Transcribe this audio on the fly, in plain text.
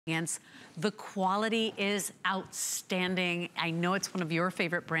The quality is outstanding. I know it's one of your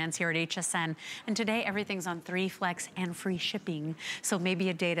favorite brands here at HSN. And today everything's on 3 flex and free shipping. So maybe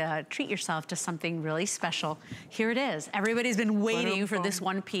a day to treat yourself to something really special. Here it is. Everybody's been waiting for this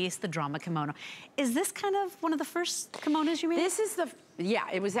one piece, the drama kimono. Is this kind of one of the first kimonos you made? This is the, yeah,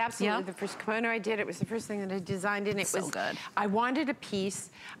 it was absolutely the first kimono I did. It was the first thing that I designed, and it was so good. I wanted a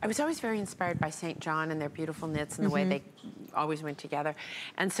piece. I was always very inspired by St. John and their beautiful knits and the way they always went together.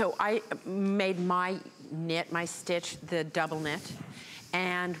 And so I made my knit, my stitch, the double knit.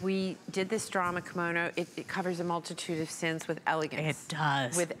 And we did this drama kimono. It covers a multitude of sins with elegance. It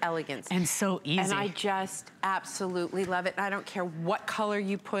does. With elegance. And so easy. And I just absolutely love it. And I don't care what color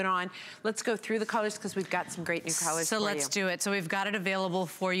you put on. Let's go through the colors because we've got some great new colors for you. So let's do it. So we've got it available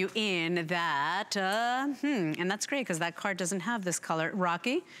for you in that, and that's great because that card doesn't have this color.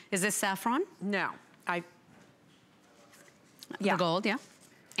 Rocky, is this saffron? No, The gold, yeah.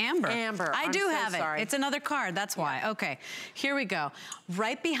 Amber. Amber. I do have it. It's another card, that's why. Okay, here we go.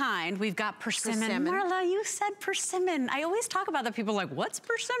 Right behind, we've got persimmon. Marla, you said persimmon. I always talk about that. People are like, what's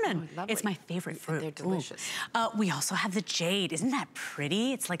persimmon? Oh, it's my favorite fruit. They're delicious. We also have the jade. Isn't that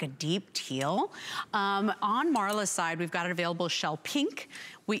pretty? It's like a deep teal. On Marla's side, we've got it available shell pink.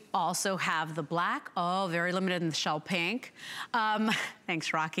 We also have the black. Oh, very limited in the shell pink.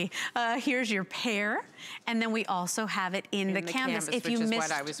 Thanks, Rocky. Here's your pear. And then we also have it in the canvas. If you missed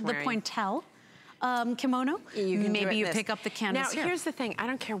the pointelle kimono, maybe you pick up the canvas here. Now, here's the thing. I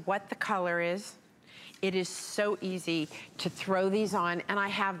don't care what the color is. It is so easy to throw these on, and I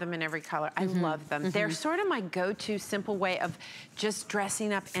have them in every color. I love them. They're sort of my go-to simple way of just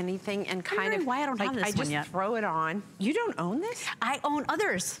dressing up anything and kind of why I don't have this one yet. I just throw it on. You don't own this? I own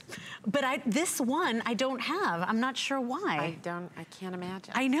others, but this one I don't have. I'm not sure why. I can't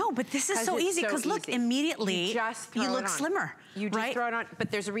imagine. I know, but this is so easy because look, immediately you look slimmer. You just throw it on, but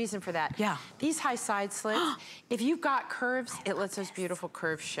there's a reason for that. Yeah. These high side slits, if you've got curves, it lets those beautiful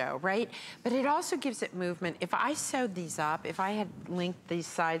curves show, right? But it also gives it movement. If I sewed these up, if I had linked these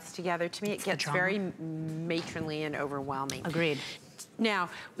sides together, to me it gets very matronly and overwhelming. Agreed. Now,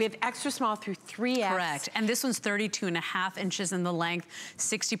 we have extra small through 3X. Correct, and this one's 32.5 inches in the length,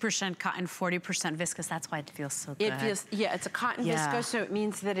 60% cotton, 40% viscose. That's why it feels so good. It feels, yeah, it's a cotton viscose, so it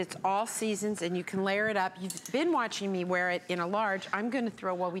means that it's all seasons and you can layer it up. You've been watching me wear it in a large. I'm gonna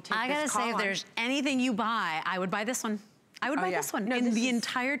throw while we take this call on. I gotta say, if there's anything you buy, I would buy this one. I would buy this one. No, in the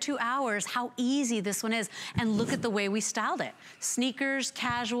entire 2 hours, how easy this one is. And look at the way we styled it. Sneakers,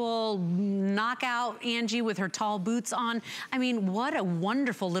 casual, knockout Angie with her tall boots on. I mean, what a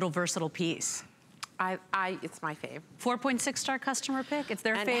wonderful little versatile piece. It's my fave. 4.6 star customer pick. It's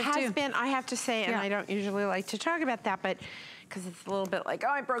their fave too. And it has been, I have to say, and I don't usually like to talk about that, but because it's a little bit like, oh,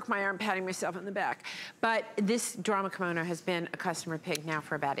 I broke my arm patting myself on the back. But this drama kimono has been a customer pick now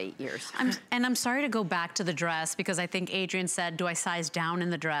for about 8 years. I'm sorry to go back to the dress because I think Adrienne said, do I size down in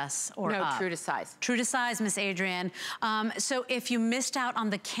the dress or up? No, true to size. True to size, Miss Adrienne. So if you missed out on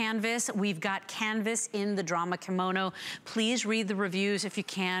the canvas, we've got canvas in the drama kimono. Please read the reviews if you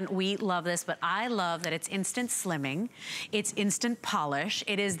can. We love this, but I love that it's instant slimming. It's instant polish.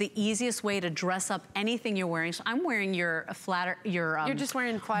 It is the easiest way to dress up anything you're wearing. So I'm wearing your you're just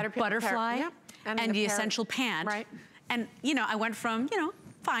wearing flatter butterfly and the essential pant. Right. And you know, I went from, you know,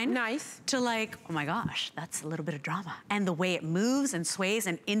 fine. Nice. To like, oh my gosh, that's a little bit of drama. And the way it moves and sways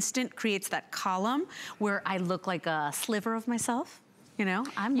and instant creates that column where I look like a sliver of myself. You know,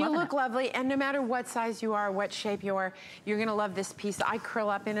 You look lovely, and no matter what size you are, what shape you are, you're gonna love this piece. I curl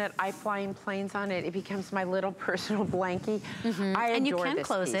up in it, I fly in planes on it. It becomes my little personal blankie. I adore this piece. And you can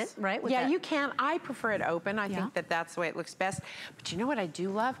close it, right? Yeah, you can. I prefer it open. I think that that's the way it looks best. But you know what I do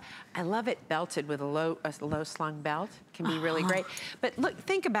love? I love it belted with a low slung belt. It can be really great. But look,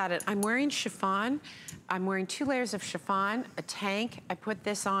 think about it. I'm wearing chiffon. I'm wearing 2 layers of chiffon, a tank. I put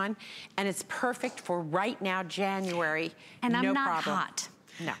this on, and it's perfect for right now, January. And I'm no not problem. hot.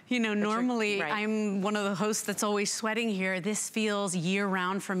 No. You know, normally I'm one of the hosts that's always sweating here. This feels year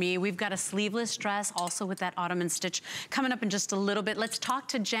round for me. We've got a sleeveless dress also with that ottoman stitch coming up in just a little bit. Let's talk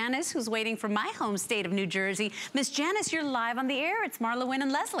to Janice, who's waiting from my home state of New Jersey. Miss Janice, you're live on the air. It's MarlaWynne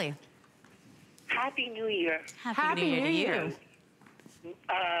and Leslie. Happy New Year. Happy New Year to you.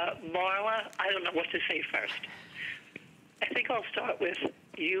 Marla, I don't know what to say first. I think I'll start with,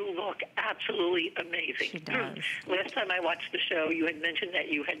 you look absolutely amazing. She does. Last time I watched the show, you had mentioned that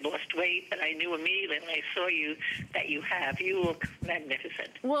you had lost weight, and I knew immediately when I saw you that you have. You look magnificent.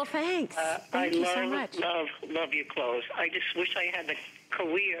 Well, thanks. Thank you so much. Love your clothes. I just wish I had the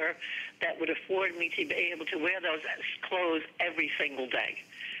career that would afford me to be able to wear those clothes every single day.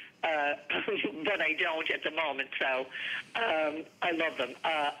 but I don't at the moment. So I love them.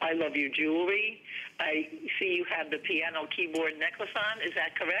 I love your jewelry. I see you have the piano keyboard necklace on. Is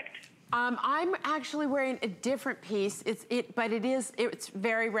that correct? I'm actually wearing a different piece. But it's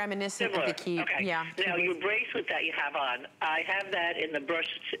very reminiscent of the key. Okay. Yeah. Now your bracelet that you have on, I have that in the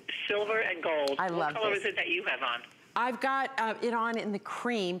brushed silver and gold. I love What color this. is it that you have on? I've got it on in the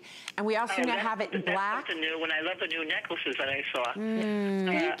cream, and we also now have it in black. That's something new, and I love the new necklaces that I saw.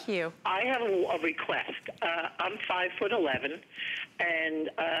 Thank you. I have a request. I'm 5'11", and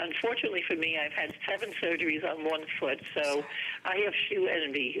unfortunately for me, I've had 7 surgeries on one foot, so I have shoe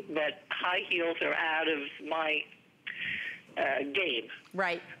envy, but high heels are out of my game.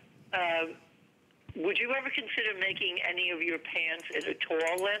 Right. Would you ever consider making any of your pants in a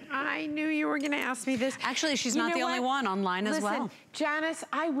tall length? I knew you were going to ask me this. Actually, she's not the only one online as well. Janice,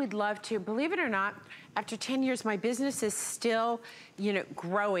 I would love to. Believe it or not, after 10 years, my business is still,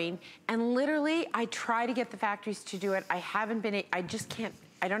 growing. And literally, I try to get the factories to do it. I just can't.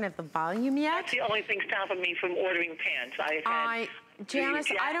 I don't have the volume yet. That's the only thing stopping me from ordering pants. Janice,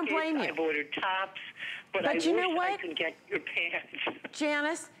 jackets, I don't blame you. I've ordered tops, but I wish I could get your pants.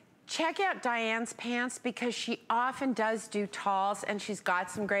 Janice, check out Diane's pants because she often does do talls and she's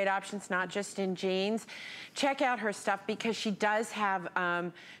got some great options, not just in jeans. Check out her stuff because she does have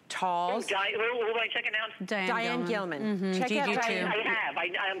talls. Who am I checking out? Diane Gilman. Check out Diane. I have.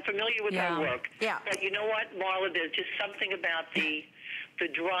 I'm familiar with her work. Yeah. But you know what, Marla, there's just something about the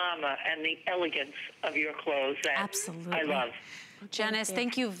drama and the elegance of your clothes that I love. Janice,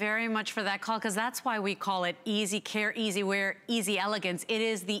 thank you very much for that call, because that's why we call it easy care, easy wear, easy elegance. It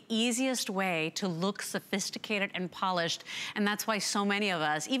is the easiest way to look sophisticated and polished, and that's why so many of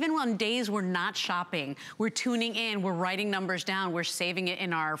us, even on days we're not shopping, we're tuning in, we're writing numbers down, we're saving it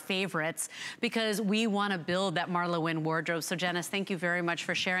in our favorites, because we want to build that MarlaWynne wardrobe. So Janice, thank you very much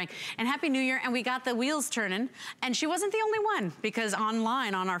for sharing, and Happy New Year. And we got the wheels turning, and she wasn't the only one, because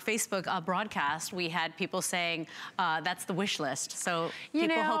online on our Facebook broadcast, we had people saying that's the wish list. So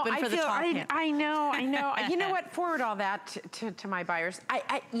people hoping for the tall pant. I know. You know what? Forward all that to my buyers.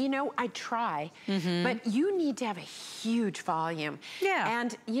 I try, but you need to have a huge volume. Yeah.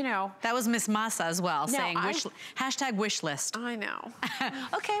 And that was Miss Massa as well, saying hashtag wish list. I know.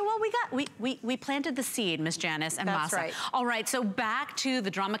 Okay, well we planted the seed, Miss Janice and That's Massa. Right. All right, so back to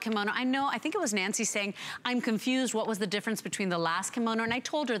the drama kimono. I think it was Nancy saying, I'm confused. What was the difference between the last kimono? And I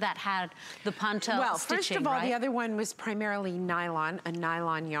told her that had the punto Well, stitching, first of all, right? the other one was primarily nylon, a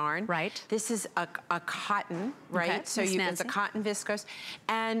nylon yarn. Right. This is a cotton, right? Okay. So Miss it's a cotton viscose,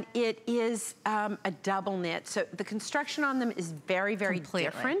 and it is a double knit. So the construction on them is very, very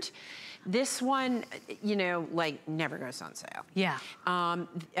different. This one, never goes on sale. Yeah.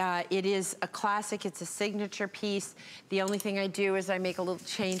 It is a classic. It's a signature piece. The only thing I do is I make a little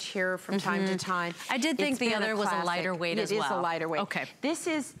change here from time to time. I did think the other was a lighter weight as well. It is a lighter weight. Okay. This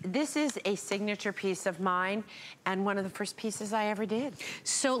is a signature piece of mine and one of the first pieces I ever did.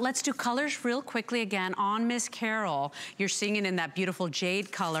 So let's do colors real quickly again. On Miss Carol, you're seeing it in that beautiful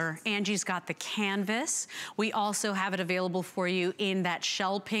jade color. Angie's got the canvas. We also have it available for you in that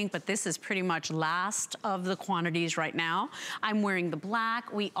shell pink, but this is pretty much last of the quantities right now. I'm wearing the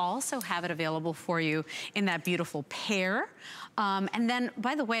black. We also have it available for you in that beautiful pear. And then,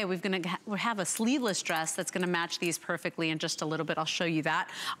 by the way, we have a sleeveless dress that's gonna match these perfectly in just a little bit. I'll show you that.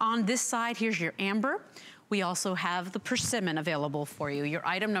 On this side, here's your amber. We also have the persimmon available for you. Your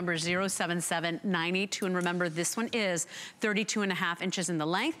item number is 07792, and remember, this one is 32.5 inches in the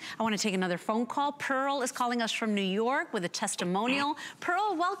length. I wanna take another phone call. Pearl is calling us from New York with a testimonial.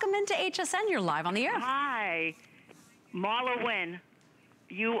 Pearl, welcome into HSN. You're live on the air. Hi, MarlaWynne.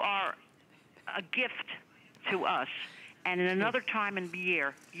 You are a gift to us. And in another time in the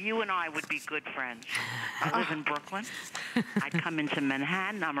year, you and I would be good friends. I live in Brooklyn. I come into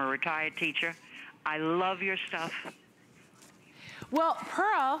Manhattan. I'm a retired teacher. I love your stuff. Well,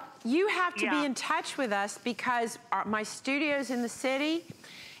 Pearl, you have to be in touch with us because my studio's in the city.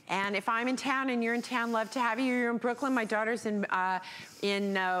 And if I'm in town and you're in town, love to have you. You're in Brooklyn. My daughter's in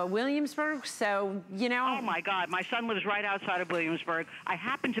Williamsburg, so, Oh, my God. My son lives right outside of Williamsburg. I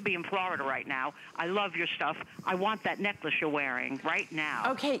happen to be in Florida right now. I love your stuff. I want that necklace you're wearing right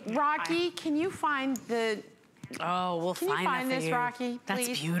now. Okay, Rocky, can you find the... Oh, we'll Can you find this, Rocky, please?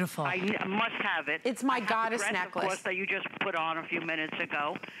 That's beautiful. I must have it. It's my goddess necklace. necklace. Of course, that you just put on a few minutes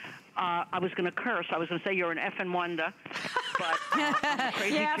ago. I was going to curse. I was going to say you're an effing wonder. But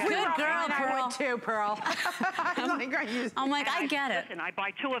crazy good girl, Pearl. I would too, Pearl. I'm like, I get it. Listen, I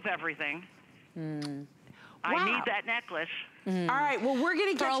buy 2 of everything. I need that necklace. All right, well, we're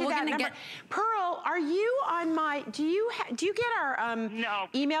gonna get you that number. Pearl, are you on my, do you get our no,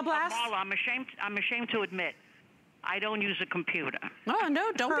 email blast? Marla, I'm ashamed to admit, I don't use a computer. Oh,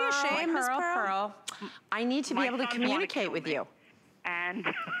 no, don't be ashamed, Miss Pearl. I need to be able to communicate with you. And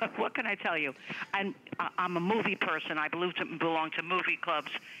what can I tell you? I'm a movie person. I belong to movie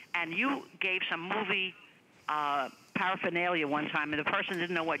clubs. And you gave some movie paraphernalia one time, and the person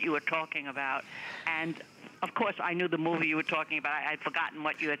didn't know what you were talking about. And, of course, I knew the movie you were talking about. I'd forgotten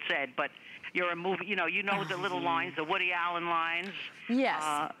what you had said, but you're a movie, you know the little lines, the Woody Allen lines.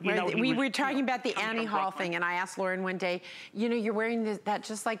 Yes, we were talking about the Annie Hall thing, and I asked Lauren one day, you're wearing that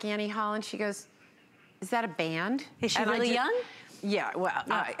just like Annie Hall, and she goes, is that a band? Is she really young? Yeah, well,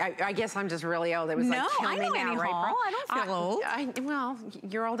 I guess I'm just really old. It was like, kill me now, right, Pearl? I don't feel old. Well,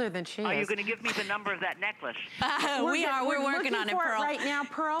 you're older than she is. Are you going to give me the number of that necklace? We're working on it, Pearl. Right now,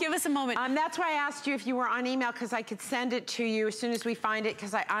 Pearl. Give us a moment. That's why I asked you if you were on email, because I could send it to you as soon as we find it,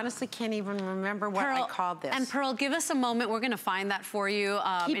 because I honestly can't even remember what I called this. And Pearl, give us a moment. We're going to find that for you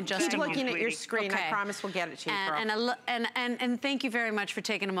in just a moment. Keep looking at your screen. Okay. I promise we'll get it to you, Pearl. And thank you very much for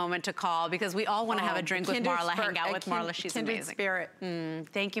taking a moment to call, because we all want to have a drink with Marla, hang out with Marla. She's amazing. Spirit.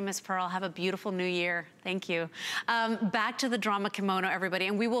 Thank you, Miss Pearl. Have a beautiful new year. Thank you. Back to the drama kimono, everybody,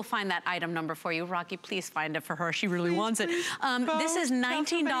 and we will find that item number for you. Rocky, please find it for her. She really wants it. This is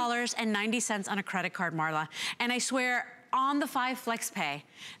 $19.90 on a credit card, Marla. And I swear, on the 5 Flex Pay,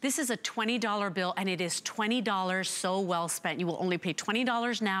 this is a $20 bill, and it is $20 so well spent. You will only pay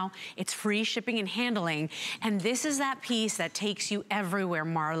 $20 now. It's free shipping and handling. And this is that piece that takes you everywhere,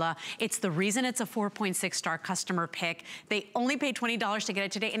 Marla. It's the reason it's a 4.6-star customer pick. They only paid $20 to get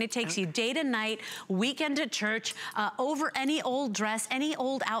it today, and it takes you day to night, weekend to church, over any old dress, any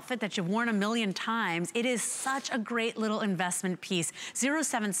old outfit that you've worn a million times. It is such a great little investment piece.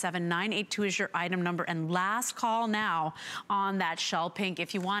 077982 is your item number, and last call now on that shell pink.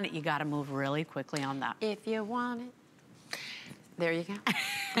 If you want it, you gotta move really quickly on that. If you want it. There you go.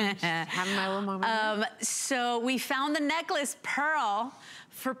 Having my little moment. So we found the necklace, Pearl.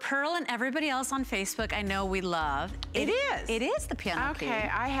 For Pearl and everybody else on Facebook, I know we love. It is. It is the piano key. Okay,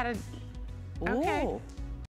 I had a... Okay. Ooh.